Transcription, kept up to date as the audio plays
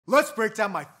Let's break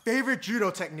down my favorite judo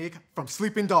technique from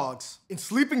Sleeping Dogs. In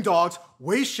Sleeping Dogs,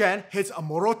 Shen hits a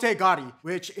Morote Gari,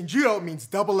 which in judo means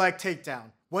double leg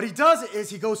takedown. What he does is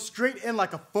he goes straight in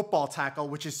like a football tackle,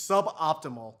 which is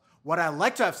suboptimal. What I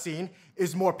like to have seen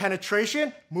is more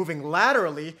penetration, moving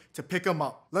laterally to pick him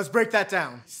up. Let's break that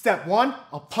down. Step 1,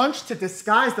 a punch to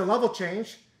disguise the level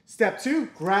change. Step 2,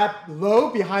 grab low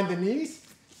behind the knees.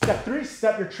 Step 3,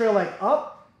 step your trail leg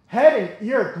up, head and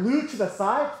ear glued to the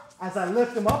side as I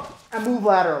lift him up and move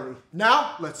laterally.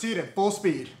 Now, let's see it in full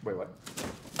speed. Wait, what?